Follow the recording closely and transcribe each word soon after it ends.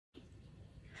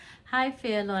Hi,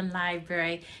 Fairlawn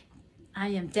Library. I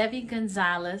am Debbie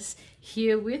Gonzalez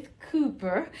here with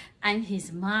Cooper. I'm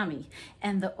his mommy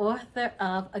and the author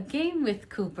of A Game with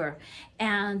Cooper.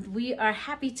 And we are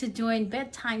happy to join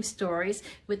bedtime stories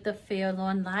with the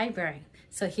Fairlawn Library.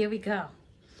 So here we go.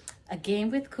 A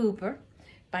Game with Cooper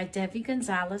by Debbie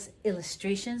Gonzalez,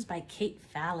 illustrations by Kate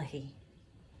Fallahy.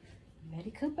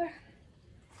 Ready, Cooper?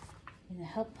 You gonna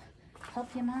help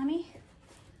your mommy?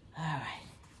 All right,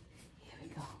 here we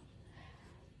go.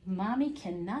 Mommy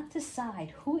cannot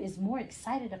decide who is more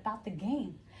excited about the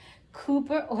game,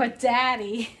 Cooper or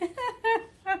Daddy.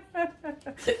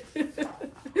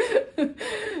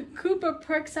 Cooper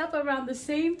perks up around the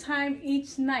same time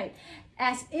each night,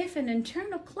 as if an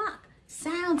internal clock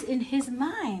sounds in his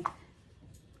mind.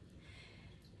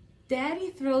 Daddy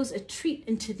throws a treat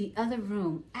into the other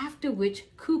room, after which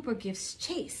Cooper gives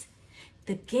chase.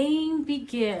 The game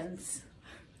begins.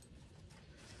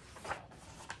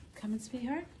 Come on,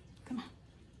 sweetheart. Come on.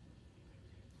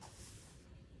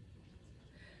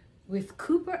 With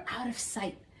Cooper out of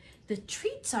sight, the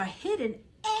treats are hidden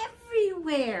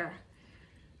everywhere.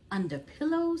 Under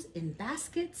pillows, in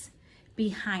baskets,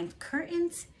 behind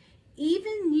curtains,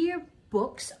 even near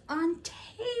books on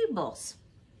tables.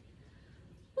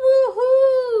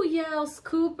 Woohoo! Yells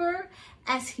Cooper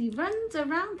as he runs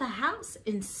around the house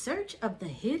in search of the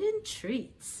hidden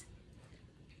treats.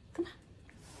 Come on.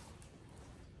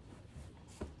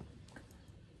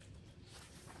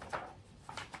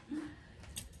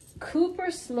 Cooper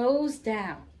slows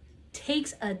down,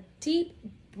 takes a deep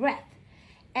breath,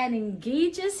 and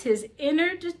engages his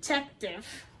inner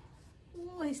detective.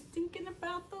 Oh, he's thinking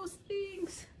about those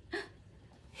things.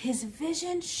 His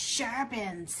vision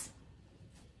sharpens.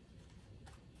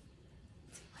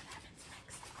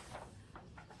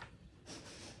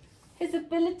 His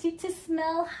ability to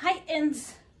smell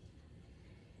heightens.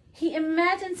 He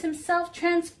imagines himself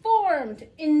transformed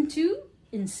into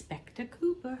Inspector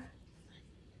Cooper.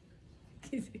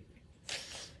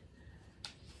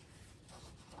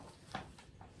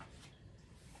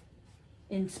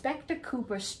 Inspector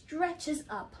Cooper stretches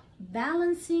up,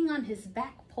 balancing on his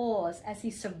back paws as he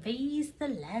surveys the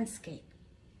landscape.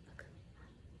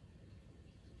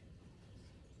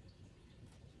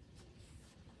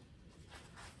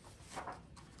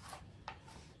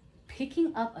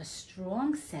 Picking up a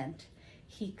strong scent,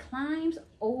 he climbs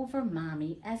over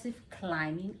Mommy as if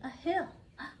climbing a hill.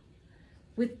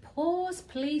 With paws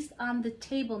placed on the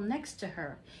table next to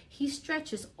her, he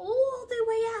stretches all the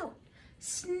way out,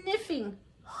 sniffing,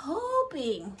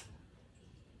 hoping.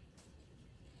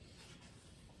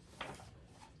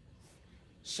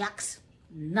 Shucks,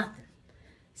 nothing,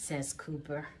 says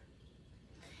Cooper.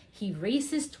 He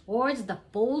races towards the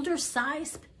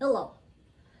boulder-sized pillow,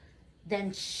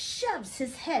 then shoves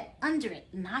his head under it,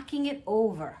 knocking it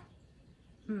over.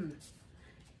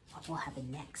 What will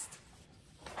happen next?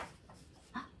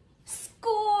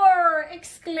 Score!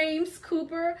 Exclaims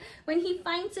Cooper when he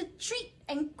finds a treat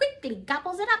and quickly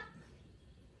gobbles it up.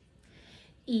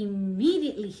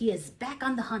 Immediately he is back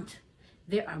on the hunt.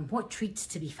 There are more treats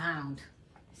to be found.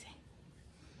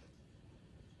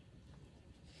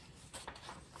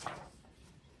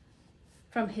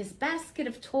 From his basket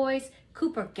of toys,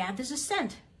 Cooper gathers a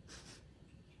scent.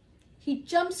 He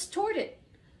jumps toward it,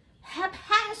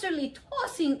 haphazardly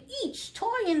tossing each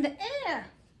toy in the air.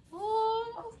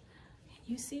 Oh, can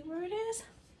you see where it is?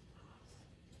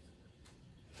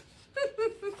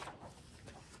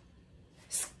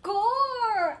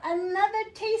 Score! Another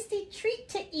tasty treat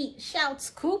to eat, shouts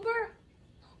Cooper.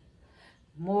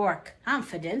 More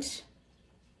confident,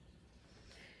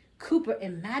 Cooper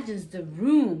imagines the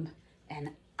room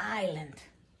an island.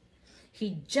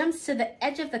 He jumps to the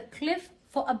edge of the cliff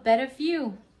for a better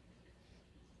view.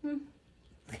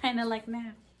 Kind of like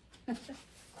now.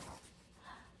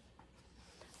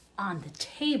 On the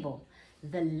table,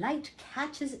 the light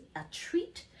catches a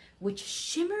treat which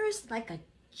shimmers like a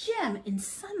gem in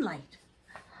sunlight.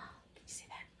 Can you see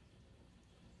that?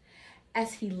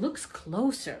 As he looks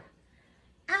closer,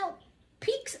 out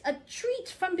peeks a treat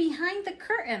from behind the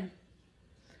curtain.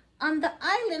 On the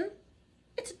island,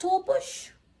 it's a tall bush.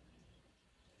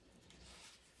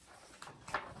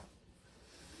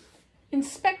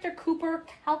 Inspector Cooper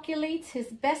calculates his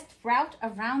best route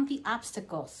around the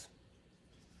obstacles.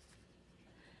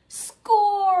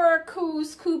 Score!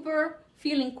 Coos Cooper,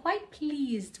 feeling quite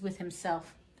pleased with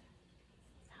himself.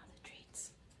 Now the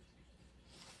treats.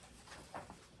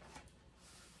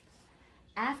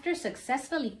 After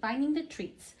successfully finding the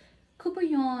treats, Cooper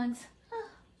yawns.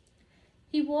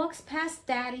 He walks past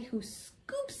Daddy, who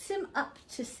scoops him up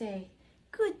to say,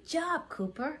 "Good job,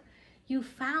 Cooper. You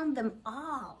found them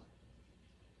all."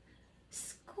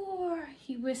 more,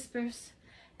 he whispers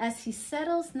as he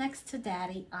settles next to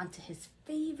Daddy onto his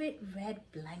favorite red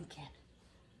blanket.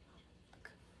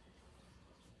 Look.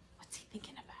 What's he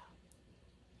thinking about?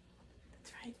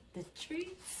 That's right, the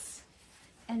treats.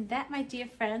 And that, my dear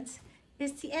friends,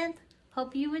 is the end.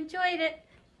 Hope you enjoyed it.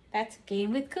 That's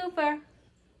Game with Cooper.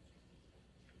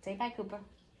 Say bye, Cooper.